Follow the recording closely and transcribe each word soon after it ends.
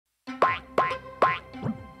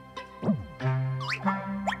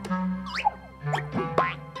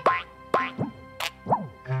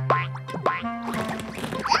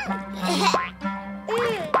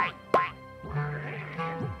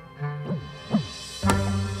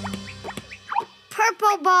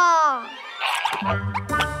Purple ball.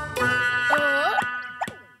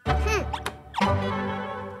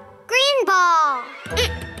 Green ball.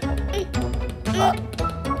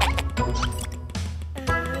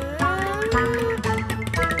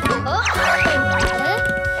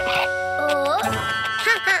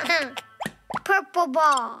 Purple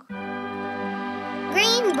ball.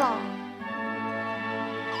 Green ball.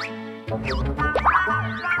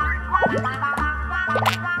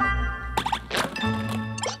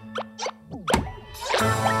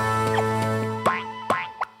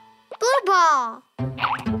 Blue ball.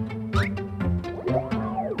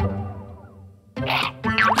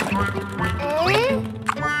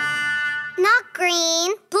 Not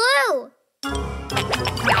green, blue.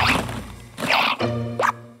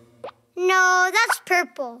 No, that's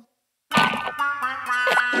purple.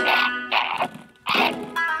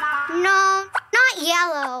 No, not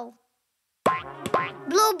yellow.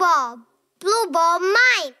 Blue ball. Blue ball,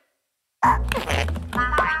 mine.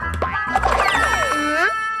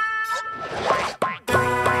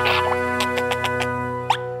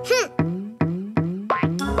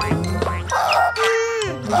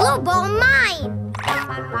 Blue ball, mine.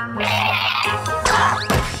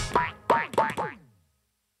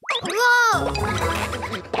 Whoa!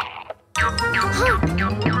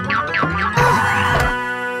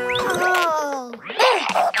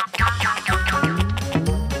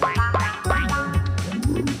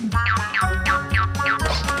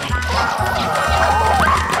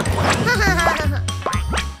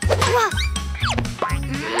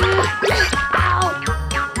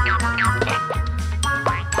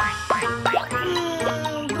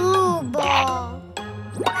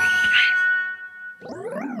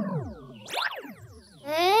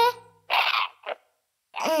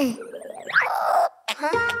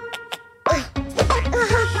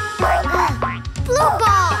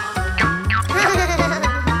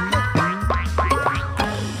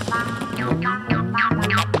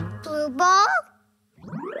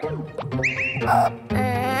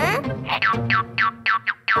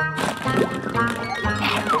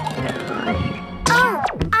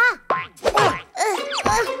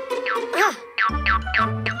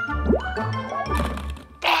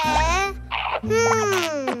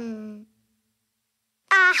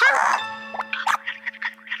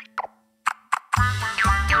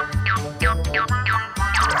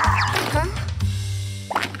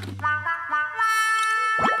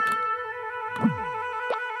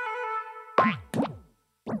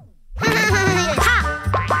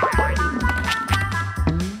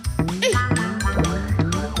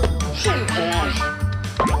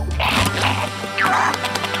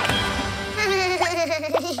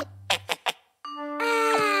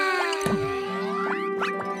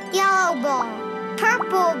 Yellow ball,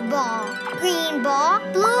 purple ball, green ball,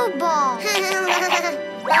 blue ball.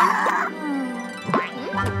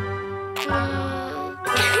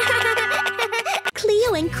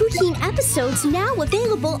 Cleo and Cuquin episodes now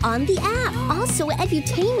available on the app. Also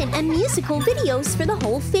edutainment and musical videos for the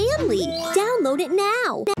whole family. Download it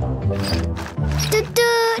now.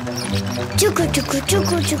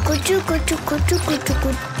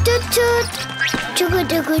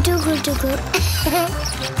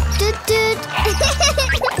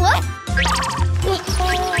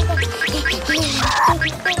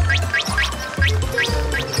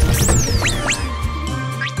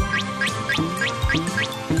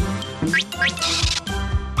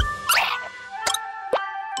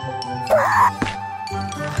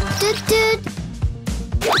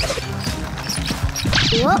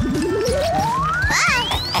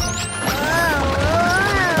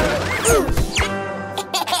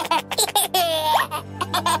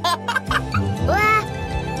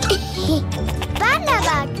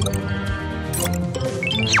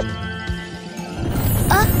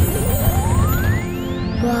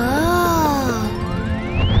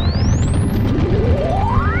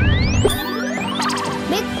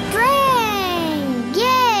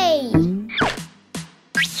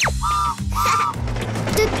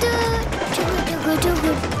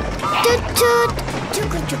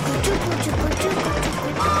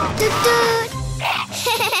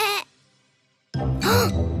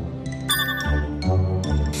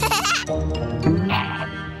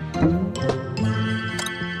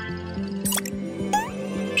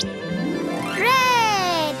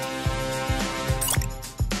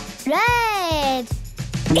 Red.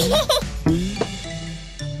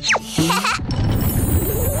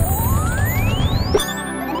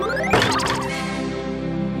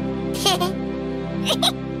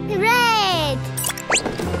 Red.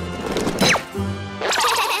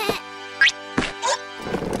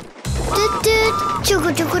 Toot toot. Chuku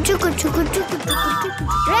chuku chuku chuku chuku chuku chuku.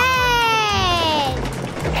 Red.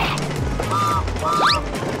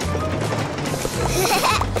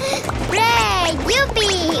 Red.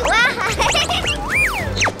 Yippee! Wow.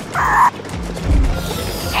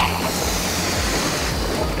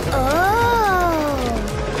 Oh.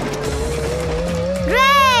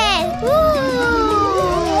 Red. Woo.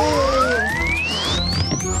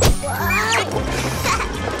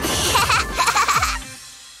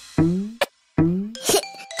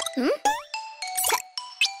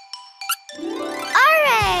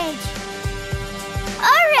 Orange!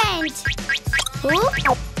 Orange! Ooh.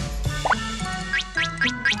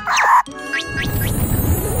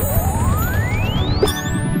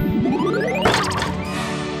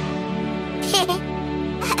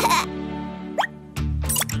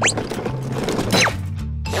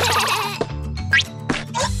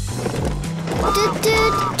 Toot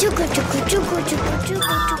toot. Chuku chuku chuku chuku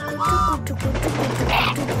chuku chuku chuku chuku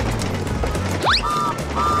chuku.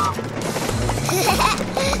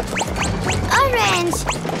 Orange.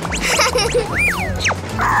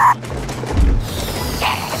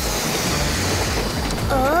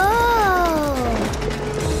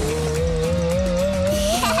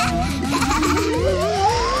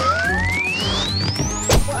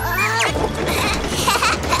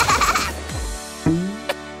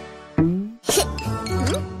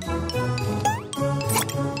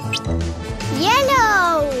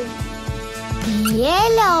 Yellow.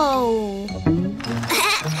 Yellow.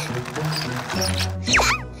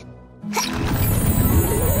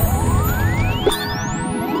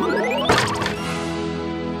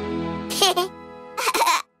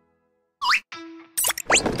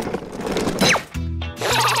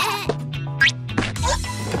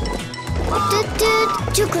 Toot toot.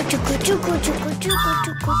 Chuku chuku chuku chuku chuku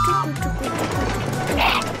chuku chuku chuku chuku.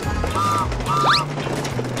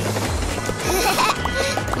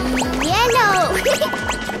 Yellow.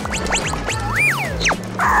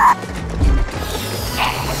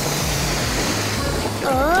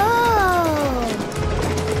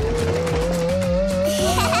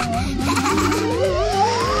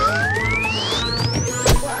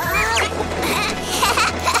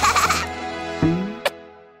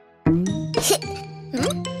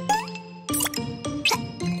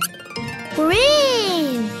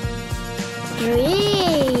 Green.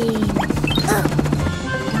 Green.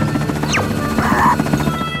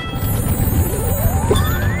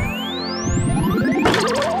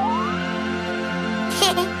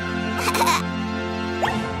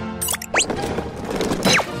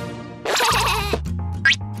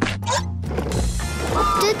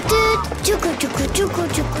 Toot toot. Chuku chuku chuku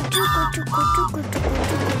chuku chuku chuku chuku chuku.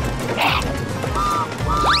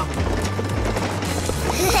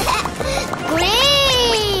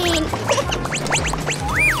 Green.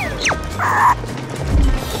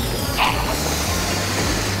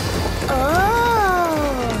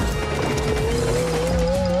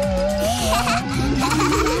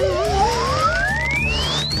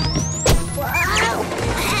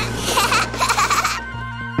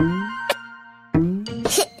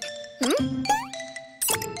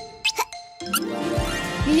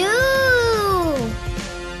 Blue.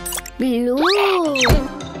 Blue.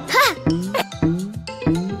 Ha!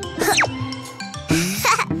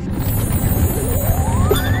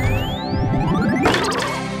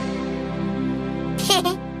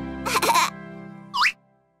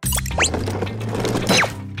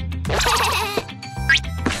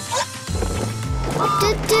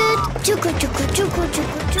 Toot toot. Chuku chuku chuku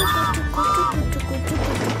chuku chuku chuku chuku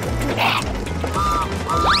chuku chuku.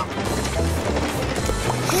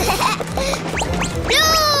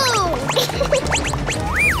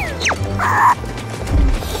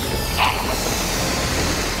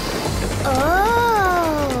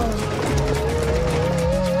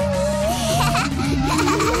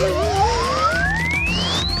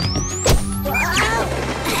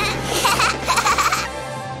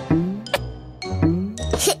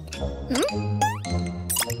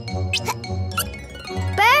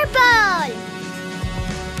 Purple.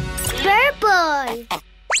 Purple.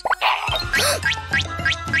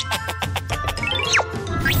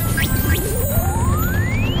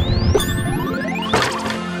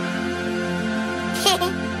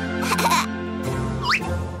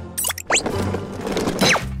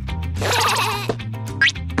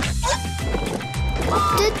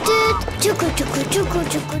 Toot toot. Chuku chuku chuku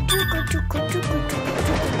chuku chuku chuku chuku chuku.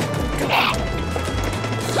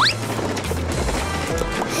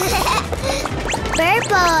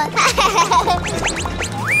 Purple.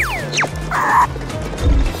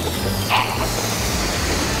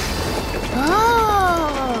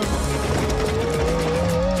 Oh.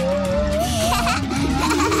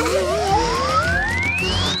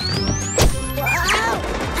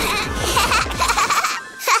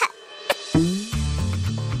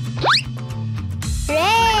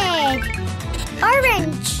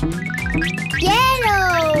 Orange,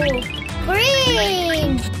 yellow,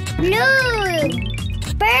 green, blue,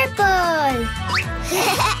 purple.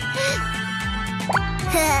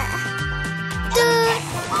 Toot,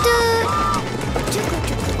 toot. Chuku,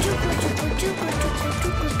 chuku, chuku, chuku, chuku, chuku,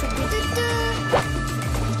 chuku, chuku, toot, toot.